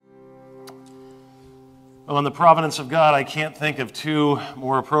Well, in the providence of God, I can't think of two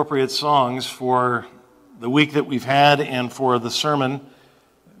more appropriate songs for the week that we've had and for the sermon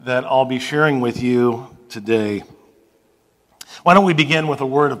that I'll be sharing with you today. Why don't we begin with a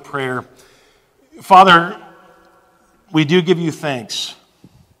word of prayer? Father, we do give you thanks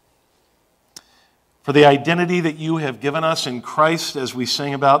for the identity that you have given us in Christ, as we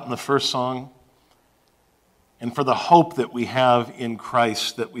sang about in the first song, and for the hope that we have in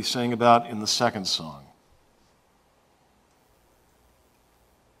Christ that we sang about in the second song.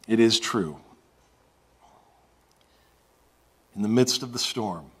 It is true. In the midst of the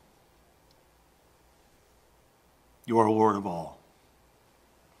storm, you are Lord of all.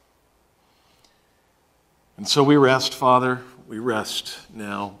 And so we rest, Father, we rest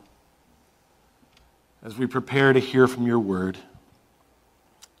now as we prepare to hear from your word.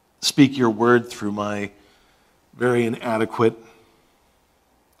 Speak your word through my very inadequate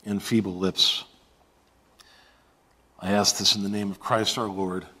and feeble lips. I ask this in the name of Christ our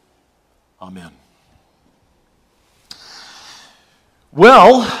Lord. Amen.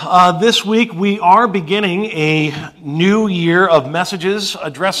 Well, this week we are beginning a new year of messages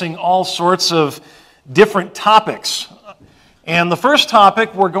addressing all sorts of different topics. And the first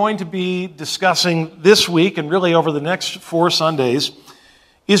topic we're going to be discussing this week and really over the next 4 Sundays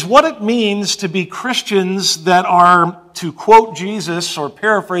is what it means to be Christians that are, to quote Jesus or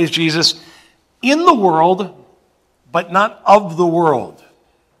paraphrase Jesus, in the world, but not of the world.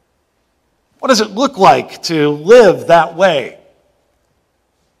 What does it look like to live that way?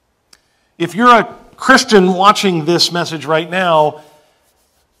 If you're a Christian watching this message right now,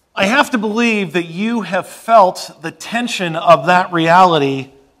 I have to believe that you have felt the tension of that reality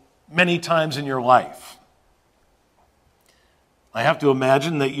many times in your life. I have to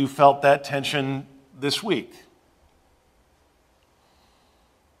imagine that you felt that tension this week.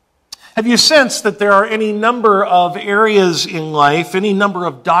 Have you sensed that there are any number of areas in life, any number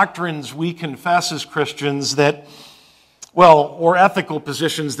of doctrines we confess as Christians that, or ethical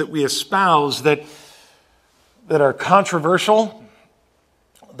positions that we espouse that are controversial,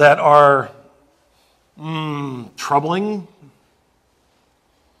 that are troubling?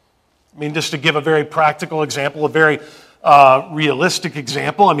 I mean, just to give a very practical example, a very realistic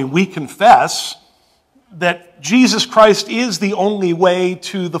example, we confess that Jesus Christ is the only way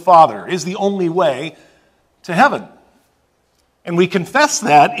to the Father, is the only way to heaven. And we confess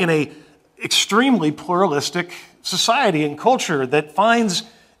that in an extremely pluralistic society and culture that finds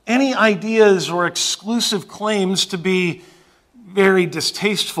any ideas or exclusive claims to be very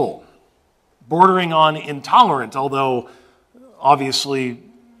distasteful, bordering on intolerant, although obviously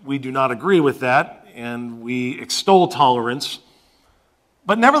we do not agree with that and we extol tolerance.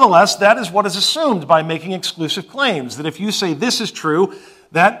 But nevertheless, that is what is assumed by making exclusive claims, that if you say this is true,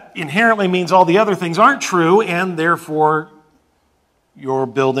 that inherently means all the other things aren't true, and therefore you're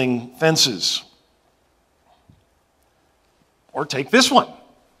building fences. Or take this one.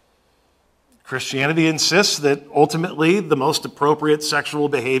 Christianity insists that ultimately the most appropriate sexual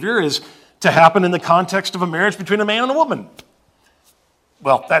behavior is to happen in the context of a marriage between a man and a woman.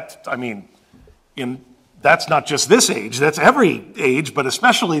 Well, that's not just this age, that's every age, but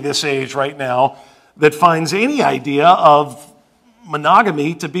especially this age right now that finds any idea of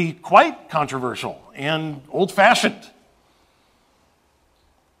monogamy to be quite controversial and old-fashioned.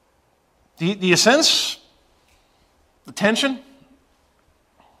 Do you sense the tension?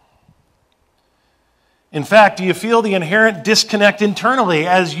 In fact, do you feel the inherent disconnect internally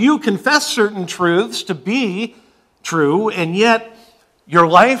as you confess certain truths to be true, and yet your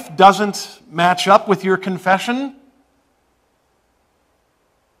life doesn't match up with your confession?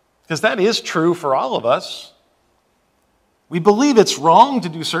 Because that is true for all of us. We believe it's wrong to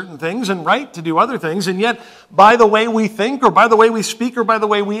do certain things and right to do other things, and yet by the way we think or by the way we speak or by the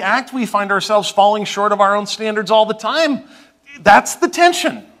way we act, we find ourselves falling short of our own standards all the time. That's the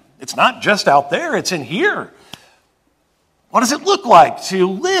tension. It's not just out there, it's in here. What does it look like to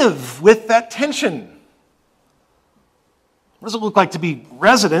live with that tension? What does it look like to be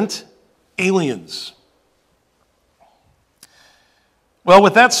resident aliens? Well,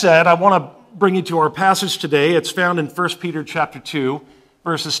 with that said, I want to bring you to our passage today. It's found in 1 Peter chapter 2,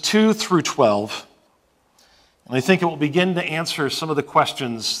 verses 2 through 12. And I think it will begin to answer some of the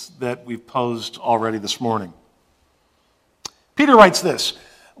questions that we've posed already this morning. Peter writes this: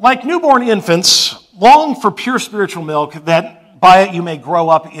 "Like newborn infants, long for pure spiritual milk, that by it you may grow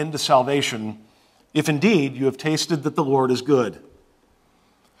up into salvation, if indeed you have tasted that the Lord is good.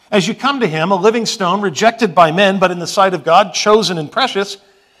 As you come to him, a living stone rejected by men, but in the sight of God, chosen and precious,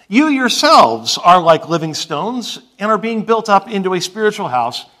 you yourselves are like living stones and are being built up into a spiritual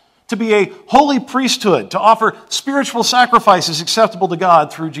house to be a holy priesthood, to offer spiritual sacrifices acceptable to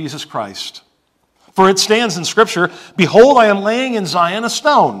God through Jesus Christ. For it stands in Scripture, "Behold, I am laying in Zion a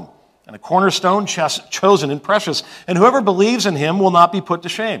stone, and a cornerstone chosen and precious, and whoever believes in him will not be put to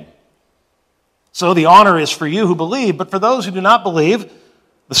shame." So the honor is for you who believe, but for those who do not believe,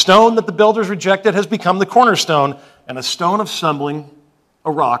 the stone that the builders rejected has become the cornerstone, and a stone of stumbling,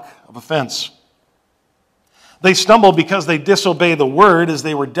 a rock of offense. They stumble because they disobey the word as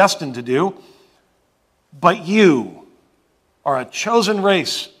they were destined to do. But you are a chosen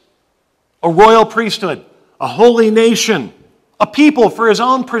race, a royal priesthood, a holy nation, a people for his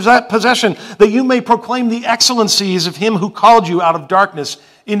own possession, that you may proclaim the excellencies of him who called you out of darkness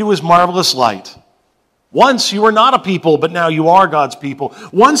into his marvelous light. Once you were not a people, but now you are God's people.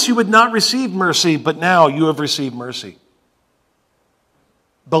 Once you would not receive mercy, but now you have received mercy.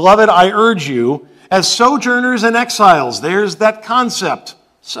 Beloved, I urge you, as sojourners and exiles, there's that concept.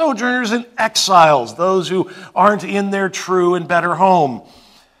 Sojourners and exiles, those who aren't in their true and better home.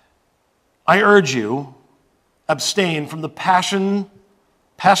 I urge you, abstain from the passions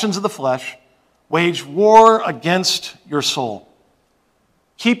of the flesh, wage war against your soul.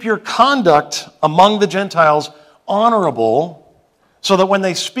 Keep your conduct among the Gentiles honorable, so that when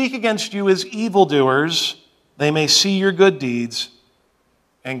they speak against you as evildoers, they may see your good deeds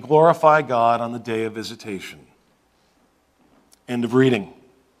and glorify God on the day of visitation. End of reading.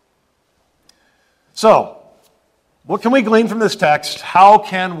 So, what can we glean from this text? How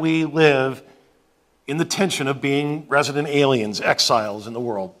can we live in the tension of being resident aliens, exiles in the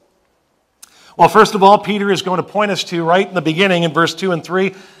world? Well, first of all, Peter is going to point us to, right in the beginning in verse 2 and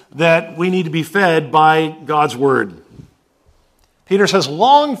 3, that we need to be fed by God's word. Peter says,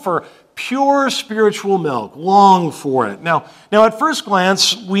 long for pure spiritual milk, long for it. Now, at first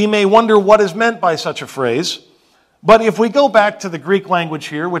glance, we may wonder what is meant by such a phrase. But if we go back to the Greek language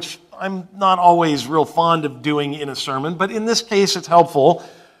here, which I'm not always real fond of doing in a sermon, but in this case it's helpful,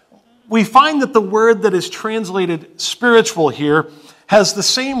 we find that the word that is translated spiritual here has the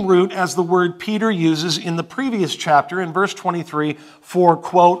same root as the word Peter uses in the previous chapter in verse 23 for,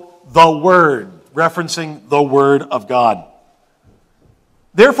 quote, the word, referencing the word of God.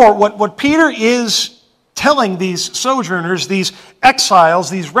 Therefore, what Peter is telling these sojourners, these exiles,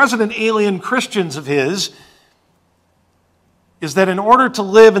 these resident alien Christians of his, is that in order to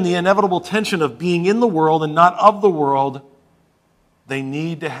live in the inevitable tension of being in the world and not of the world, they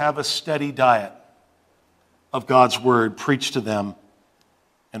need to have a steady diet of God's word preached to them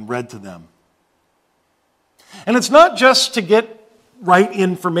and read to them. And it's not just to get right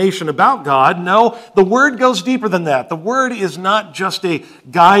information about God. No, the word goes deeper than that. The word is not just a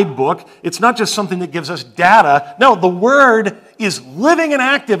guidebook. It's not just something that gives us data. No, the word is living and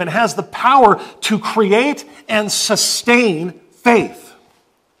active and has the power to create and sustain faith.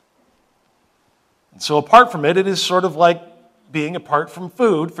 And so apart from it, it is sort of like being apart from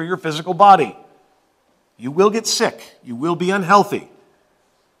food for your physical body. You will get sick. You will be unhealthy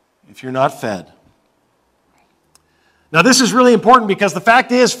if you're not fed. Now, this is really important because the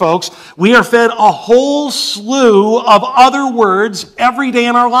fact is, folks, we are fed a whole slew of other words every day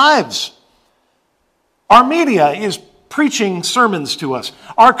in our lives. Our media is preaching sermons to us.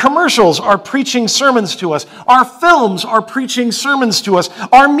 Our commercials are preaching sermons to us. Our films are preaching sermons to us.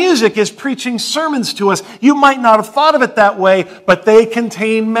 Our music is preaching sermons to us. You might not have thought of it that way, but they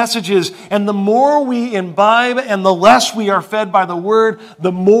contain messages. And the more we imbibe and the less we are fed by the word,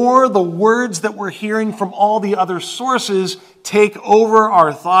 the more the words that we're hearing from all the other sources take over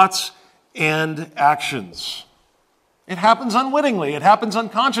our thoughts and actions. It happens unwittingly. It happens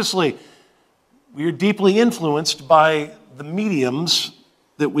unconsciously. We are deeply influenced by the mediums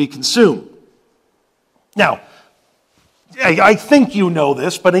that we consume. Now, I think you know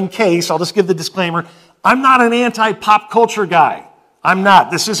this, but in case, I'll just give the disclaimer. I'm not an anti-pop culture guy. I'm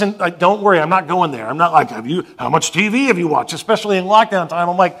not. This isn't, don't worry, I'm not going there. I'm not like, how much TV have you watched? Especially in lockdown time,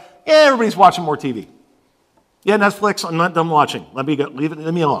 I'm like, yeah, everybody's watching more TV. Yeah, Netflix, I'm not done watching. Let me leave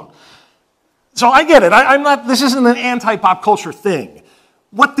me alone. So I get it. I'm not, this isn't an anti-pop culture thing.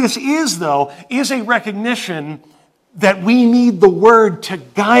 What this is, though, is a recognition that we need the word to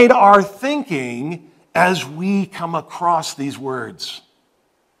guide our thinking as we come across these words.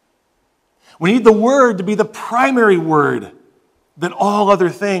 We need the word to be the primary word that all other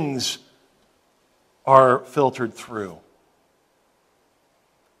things are filtered through.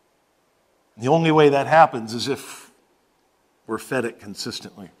 The only way that happens is if we're fed it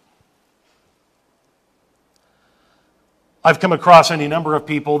consistently. I've come across any number of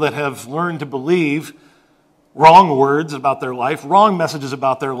people that have learned to believe wrong words about their life, wrong messages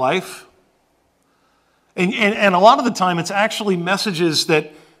about their life. And a lot of the time, it's actually messages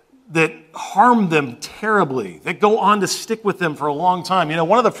that that harm them terribly, that go on to stick with them for a long time. You know,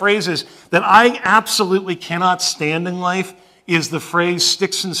 one of the phrases that I absolutely cannot stand in life is the phrase,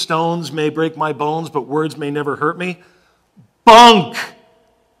 "Sticks and stones may break my bones, but words may never hurt me." Bunk!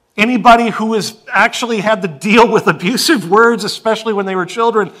 Anybody who has actually had to deal with abusive words, especially when they were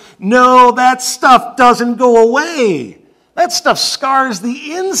children, no, that stuff doesn't go away. That stuff scars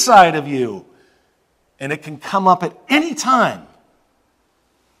the inside of you. And it can come up at any time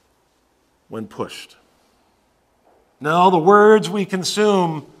when pushed. No, the words we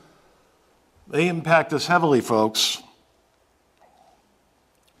consume, they impact us heavily, folks.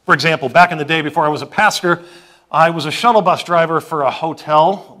 For example, back in the day before I was a pastor, I was a shuttle bus driver for a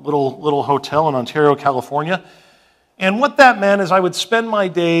hotel, little hotel in Ontario, California. And what that meant is I would spend my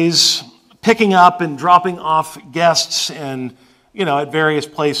days picking up and dropping off guests and, at various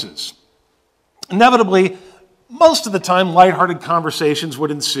places. Inevitably, most of the time, lighthearted conversations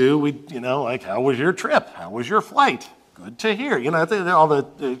would ensue. We'd, like, how was your trip? How was your flight? Good to hear. All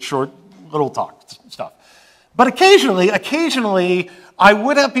the short little talk stuff. But occasionally, I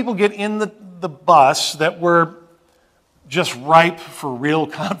would have people get in the bus that were just ripe for real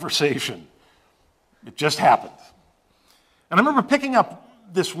conversation. It just happened. And I remember picking up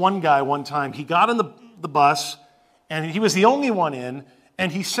this one guy one time. He got in the bus, and he was the only one in,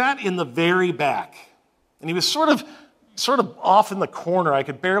 and he sat in the very back. And he was sort of off in the corner. I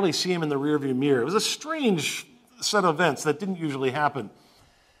could barely see him in the rearview mirror. It was a strange set of events that didn't usually happen.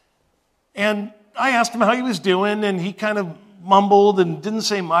 And I asked him how he was doing, and he kind of mumbled and didn't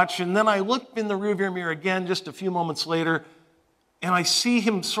say much. And then I looked in the rearview mirror again just a few moments later, and I see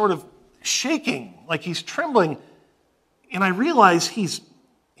him sort of shaking, like he's trembling. And I realize he's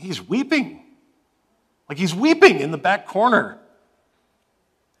weeping. Like he's weeping in the back corner.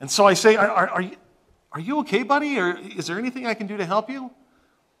 And so I say, are you okay, buddy? Or is there anything I can do to help you?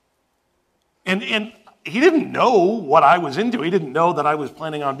 And he didn't know what I was into. He didn't know that I was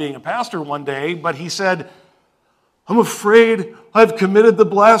planning on being a pastor one day, but he said, "I'm afraid I've committed the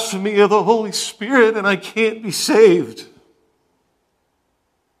blasphemy of the Holy Spirit and I can't be saved."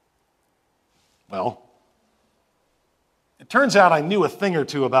 Well, it turns out I knew a thing or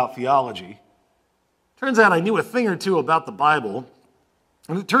two about theology. Turns out I knew a thing or two about the Bible.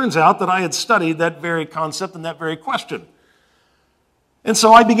 And it turns out that I had studied that very concept and that very question. And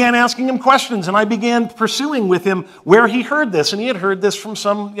so I began asking him questions, and I began pursuing with him where he heard this. And he had heard this from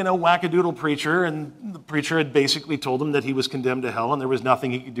some, wackadoodle preacher, and the preacher had basically told him that he was condemned to hell and there was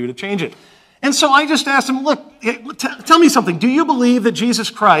nothing he could do to change it. And so I just asked him, look, tell me something. Do you believe that Jesus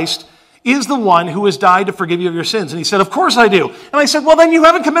Christ is the one who has died to forgive you of your sins? And he said, "Of course I do." And I said, "Well, then you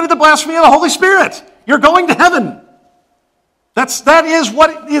haven't committed the blasphemy of the Holy Spirit. You're going to heaven. That is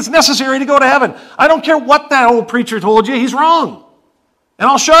what is necessary to go to heaven. I don't care what that old preacher told you. He's wrong. And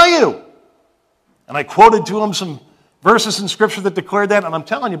I'll show you." And I quoted to him some verses in Scripture that declared that. And I'm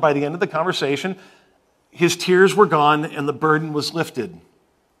telling you, by the end of the conversation, his tears were gone and the burden was lifted.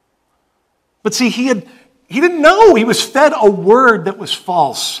 But see, he didn't know. He was fed a word that was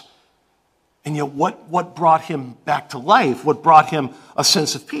false. And yet what brought him back to life? What brought him a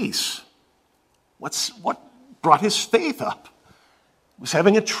sense of peace? What brought his faith up? It was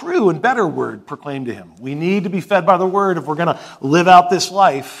having a true and better word proclaimed to him. We need to be fed by the word if we're going to live out this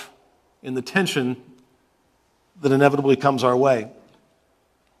life in the tension that inevitably comes our way.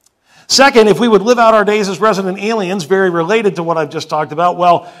 Second, if we would live out our days as resident aliens, very related to what I've just talked about,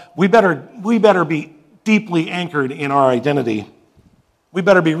 well, we better be deeply anchored in our identity. We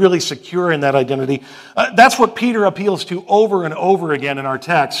better be really secure in that identity. That's what Peter appeals to over and over again in our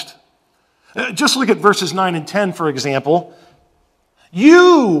text. Just look at verses 9 and 10, for example.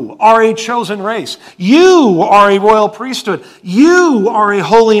 You are a chosen race. You are a royal priesthood. You are a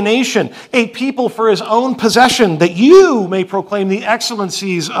holy nation, a people for his own possession, that you may proclaim the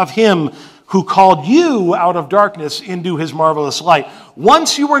excellencies of him who called you out of darkness into his marvelous light.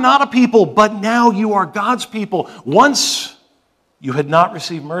 Once you were not a people, but now you are God's people. Once you had not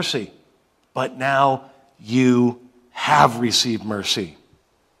received mercy, but now you have received mercy.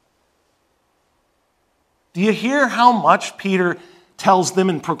 Do you hear how much Peter tells them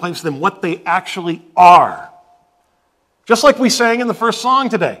and proclaims to them what they actually are? Just like we sang in the first song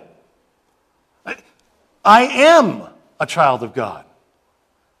today. I am a child of God.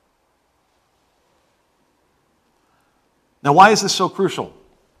 Now, why is this so crucial?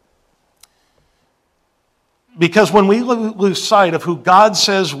 Because when we lose sight of who God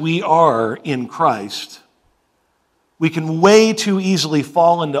says we are in Christ, we can way too easily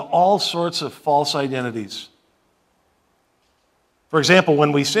fall into all sorts of false identities. For example,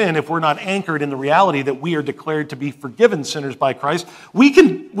 when we sin, if we're not anchored in the reality that we are declared to be forgiven sinners by Christ, we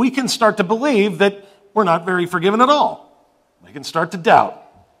can start to believe that we're not very forgiven at all. We can start to doubt.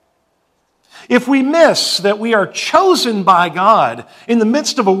 If we miss that we are chosen by God in the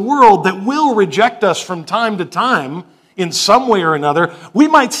midst of a world that will reject us from time to time in some way or another, we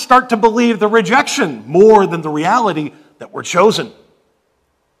might start to believe the rejection more than the reality that we're chosen.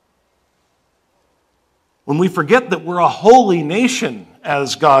 When we forget that we're a holy nation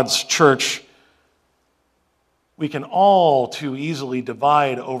as God's church, we can all too easily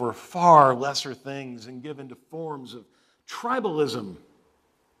divide over far lesser things and give into forms of tribalism.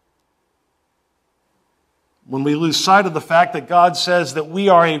 When we lose sight of the fact that God says that we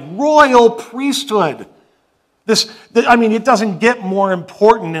are a royal priesthood. It doesn't get more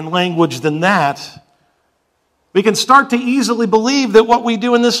important in language than that. We can start to easily believe that what we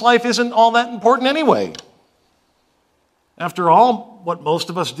do in this life isn't all that important anyway. After all, what most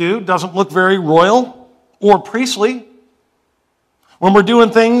of us do doesn't look very royal or priestly. When we're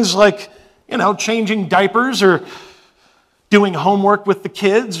doing things like, changing diapers or doing homework with the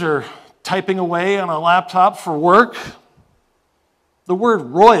kids or typing away on a laptop for work, the word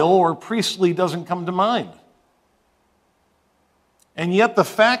royal or priestly doesn't come to mind. And yet the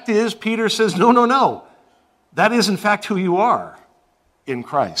fact is, Peter says, no. That is in fact who you are in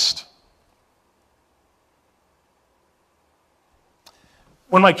Christ.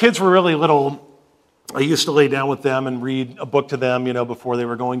 When my kids were really little, I used to lay down with them and read a book to them, before they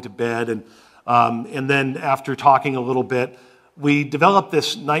were going to bed. And then after talking a little bit, we developed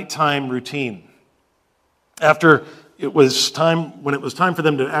this nighttime routine. When it was time for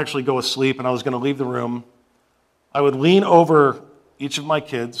them to actually go to sleep and I was going to leave the room, I would lean over each of my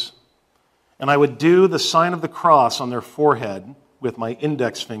kids and I would do the sign of the cross on their forehead with my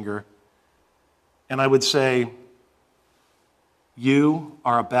index finger, and I would say, "You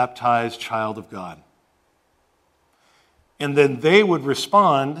are a baptized child of God." And then they would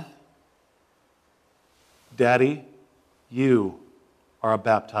respond, "Daddy, you are a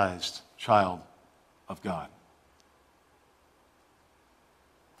baptized child of God."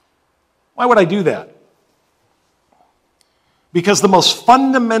 Why would I do that? Because the most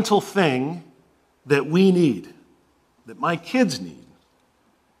fundamental thing that we need, that my kids need,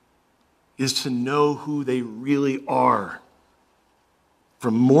 is to know who they really are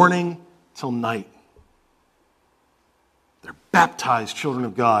from morning till night. They're baptized children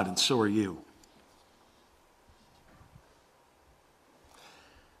of God, and so are you.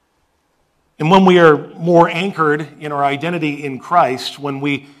 And when we are more anchored in our identity in Christ, when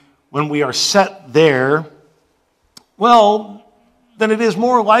we are set there, then it is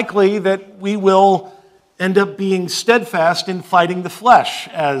more likely that we will end up being steadfast in fighting the flesh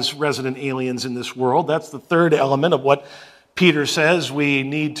as resident aliens in this world. That's the third element of what Peter says we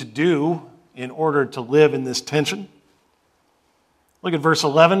need to do in order to live in this tension. Look at verse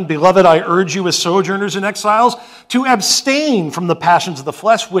 11. "Beloved, I urge you as sojourners and exiles to abstain from the passions of the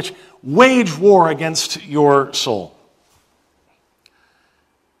flesh which wage war against your soul."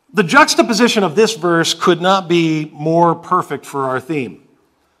 The juxtaposition of this verse could not be more perfect for our theme.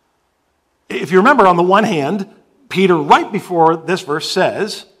 If you remember, on the one hand, Peter, right before this verse,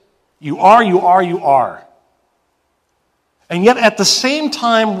 says, you are. And yet at the same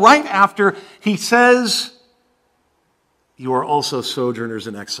time, right after, he says, you are also sojourners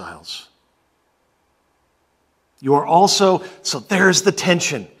and exiles. You are also, so there's the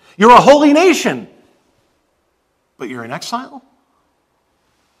tension. You're a holy nation, but you're in exile?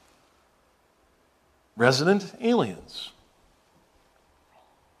 Resident aliens.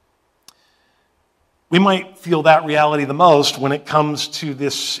 We might feel that reality the most when it comes to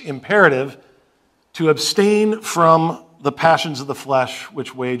this imperative to abstain from the passions of the flesh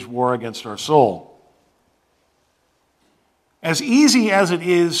which wage war against our soul. As easy as it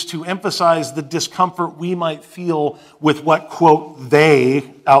is to emphasize the discomfort we might feel with what, quote,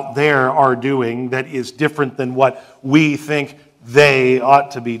 they out there are doing that is different than what we think they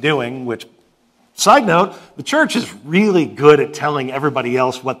ought to be doing, which, side note, the church is really good at telling everybody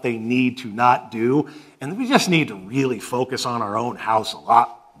else what they need to not do, and we just need to really focus on our own house a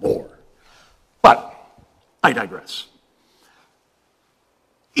lot more. But I digress.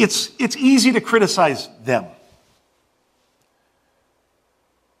 It's easy to criticize them.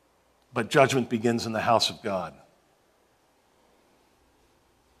 But judgment begins in the house of God.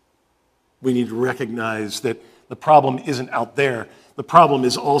 We need to recognize that the problem isn't out there. The problem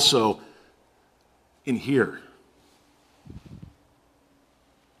is also in here.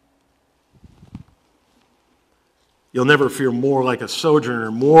 You'll never feel more like a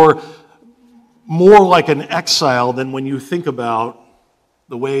sojourner, more like an exile than when you think about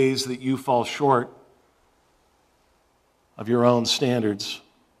the ways that you fall short of your own standards.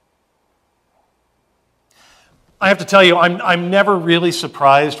 I have to tell you, I'm never really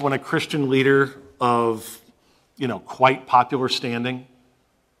surprised when a Christian leader of, quite popular standing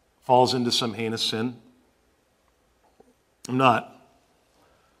falls into some heinous sin. I'm not.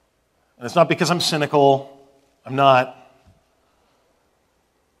 And it's not because I'm cynical. I'm not.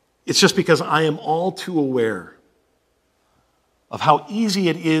 It's just because I am all too aware of how easy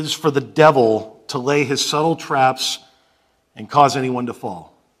it is for the devil to lay his subtle traps and cause anyone to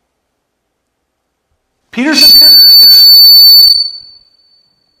fall. Peter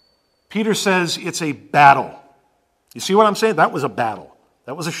says it's a battle. You see what I'm saying? That was a battle.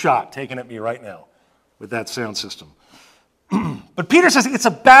 That was a shot taken at me right now with that sound system. But Peter says it's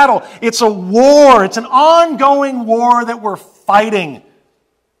a battle. It's a war. It's an ongoing war that we're fighting.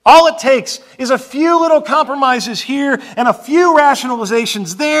 All it takes is a few little compromises here and a few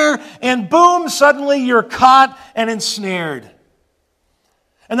rationalizations there, and boom, suddenly you're caught and ensnared.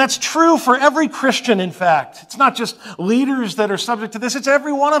 And that's true for every Christian, in fact. It's not just leaders that are subject to this. It's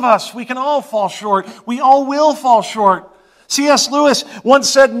every one of us. We can all fall short. We all will fall short. C.S. Lewis once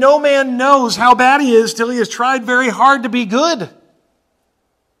said, "No man knows how bad he is till he has tried very hard to be good."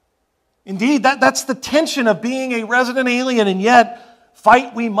 Indeed, that's the tension of being a resident alien, and yet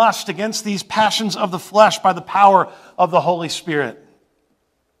fight we must against these passions of the flesh by the power of the Holy Spirit.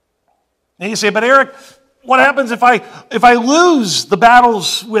 Now you say, "But Erick, what happens if I lose the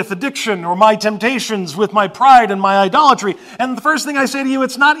battles with addiction or my temptations with my pride and my idolatry?" And the first thing I say to you,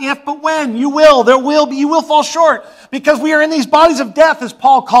 it's not if, but when. You will. You will fall short because we are in these bodies of death, as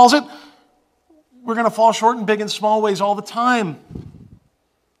Paul calls it. We're going to fall short in big and small ways all the time.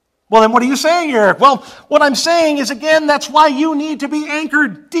 Well, then what are you saying, Erick? Well, what I'm saying is, again, that's why you need to be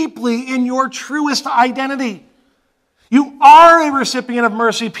anchored deeply in your truest identity. You are a recipient of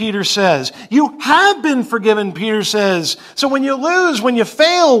mercy, Peter says. You have been forgiven, Peter says. So when you lose, when you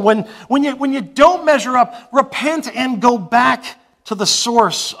fail, when you don't measure up, repent and go back to the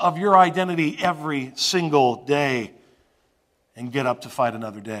source of your identity every single day and get up to fight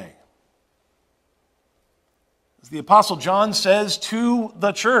another day. As the Apostle John says to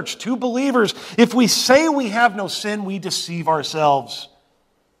the church, to believers, if we say we have no sin, we deceive ourselves,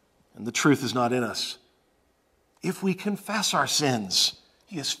 and the truth is not in us. If we confess our sins,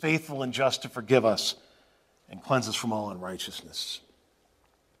 He is faithful and just to forgive us and cleanse us from all unrighteousness.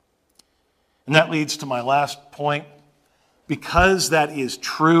 And that leads to my last point. Because that is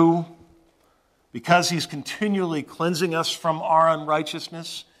true, because He's continually cleansing us from our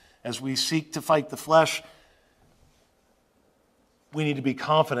unrighteousness as we seek to fight the flesh, we need to be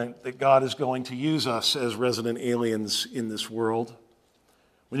confident that God is going to use us as resident aliens in this world.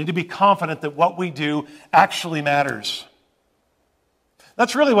 We need to be confident that what we do actually matters.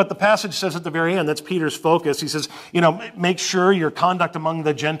 That's really what the passage says at the very end. That's Peter's focus. He says, make sure your conduct among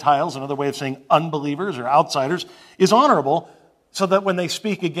the Gentiles, another way of saying unbelievers or outsiders, is honorable, so that when they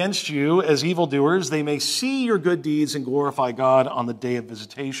speak against you as evildoers, they may see your good deeds and glorify God on the day of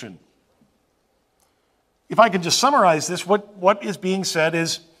visitation. If I can just summarize this, what is being said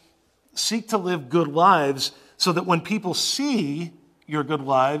is seek to live good lives so that when people see your good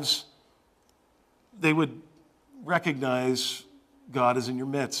lives, they would recognize God is in your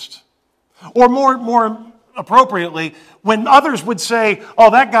midst. Or more appropriately, when others would say, "Oh,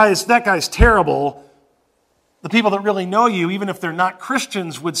 that guy's terrible," the people that really know you, even if they're not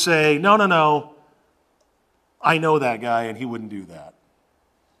Christians, would say, No, I know that guy and he wouldn't do that.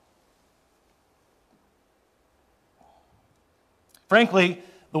 Frankly,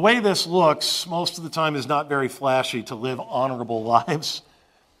 the way this looks most of the time is not very flashy to live honorable lives.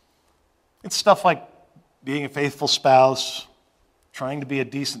 It's stuff like being a faithful spouse, trying to be a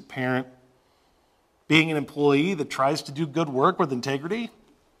decent parent, being an employee that tries to do good work with integrity. It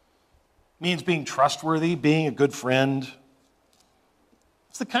means being trustworthy, being a good friend.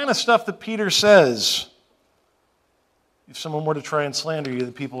 It's the kind of stuff that Peter says. If someone were to try and slander you,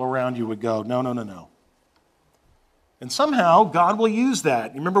 the people around you would go, No. And somehow, God will use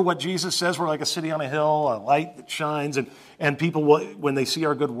that. You remember what Jesus says? We're like a city on a hill, a light that shines, and people, when they see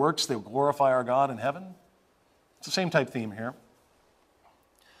our good works, they will glorify our God in heaven. It's the same type theme here.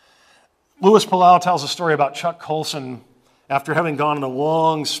 Louis Palau tells a story about Chuck Colson after having gone on a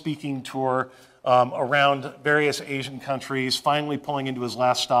long speaking tour around various Asian countries, finally pulling into his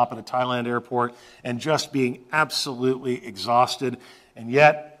last stop at a Thailand airport and just being absolutely exhausted. And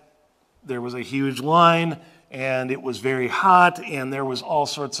yet, there was a huge line, and it was very hot, and there was all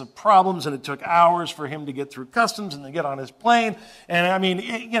sorts of problems, and it took hours for him to get through customs and to get on his plane. And I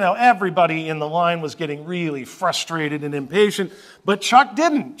mean, everybody in the line was getting really frustrated and impatient, but Chuck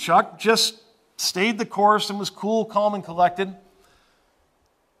didn't. Chuck just stayed the course and was cool, calm, and collected.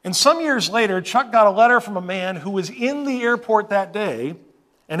 And some years later, Chuck got a letter from a man who was in the airport that day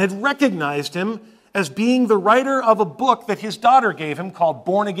and had recognized him as being the writer of a book that his daughter gave him called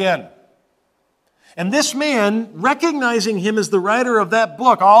Born Again. And this man, recognizing him as the writer of that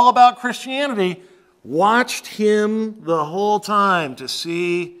book all about Christianity, watched him the whole time to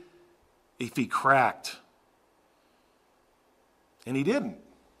see if he cracked. And he didn't.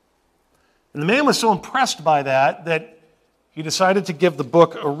 And the man was so impressed by that he decided to give the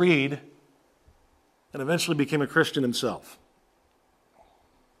book a read and eventually became a Christian himself.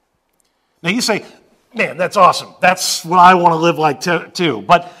 Now you say, man, that's awesome. That's what I want to live like too.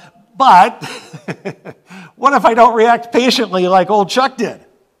 But what if I don't react patiently like old Chuck did?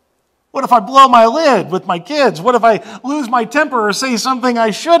 What if I blow my lid with my kids? What if I lose my temper or say something I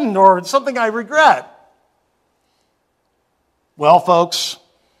shouldn't or something I regret? Well, folks,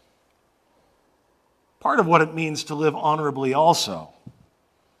 part of what it means to live honorably also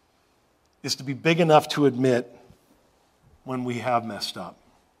is to be big enough to admit when we have messed up.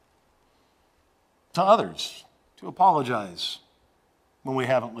 To others, to apologize when we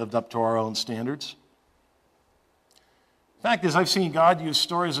haven't lived up to our own standards. The fact is, I've seen God use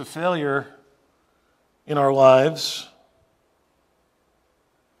stories of failure in our lives,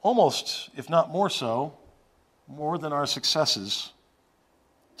 almost, if not more so, more than our successes,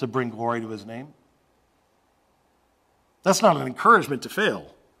 to bring glory to his name. That's not an encouragement to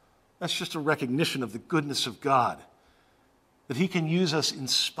fail. That's just a recognition of the goodness of God, that he can use us in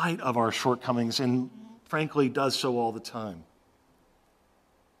spite of our shortcomings and, frankly, does so all the time.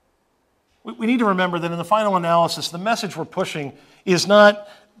 We need to remember that in the final analysis, the message we're pushing is not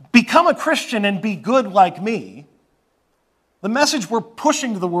become a Christian and be good like me. The message we're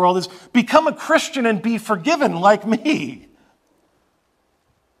pushing to the world is become a Christian and be forgiven like me.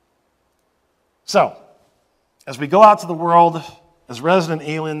 So, as we go out to the world as resident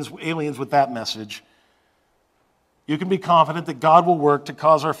aliens with that message, you can be confident that God will work to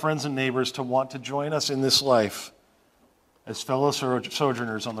cause our friends and neighbors to want to join us in this life as fellow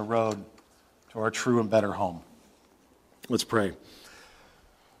sojourners on the road to our true and better home. Let's pray.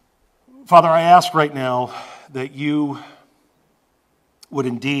 Father, I ask right now that you would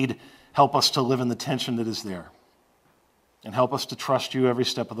indeed help us to live in the tension that is there and help us to trust you every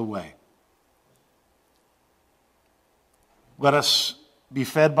step of the way. Let us be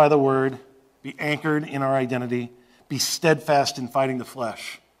fed by the word, be anchored in our identity, be steadfast in fighting the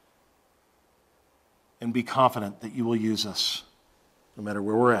flesh, and be confident that you will use us no matter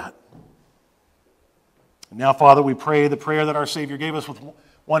where we're at. And now, Father, we pray the prayer that our Savior gave us with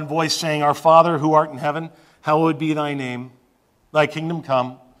one voice, saying, Our Father, who art in heaven, hallowed be thy name. Thy kingdom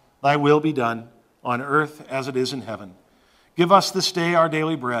come, thy will be done, on earth as it is in heaven. Give us this day our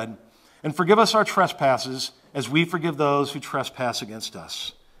daily bread, and forgive us our trespasses, as we forgive those who trespass against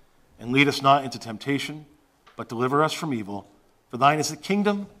us. And lead us not into temptation, but deliver us from evil. For thine is the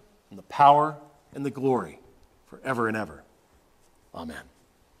kingdom, and the power, and the glory, forever and ever. Amen.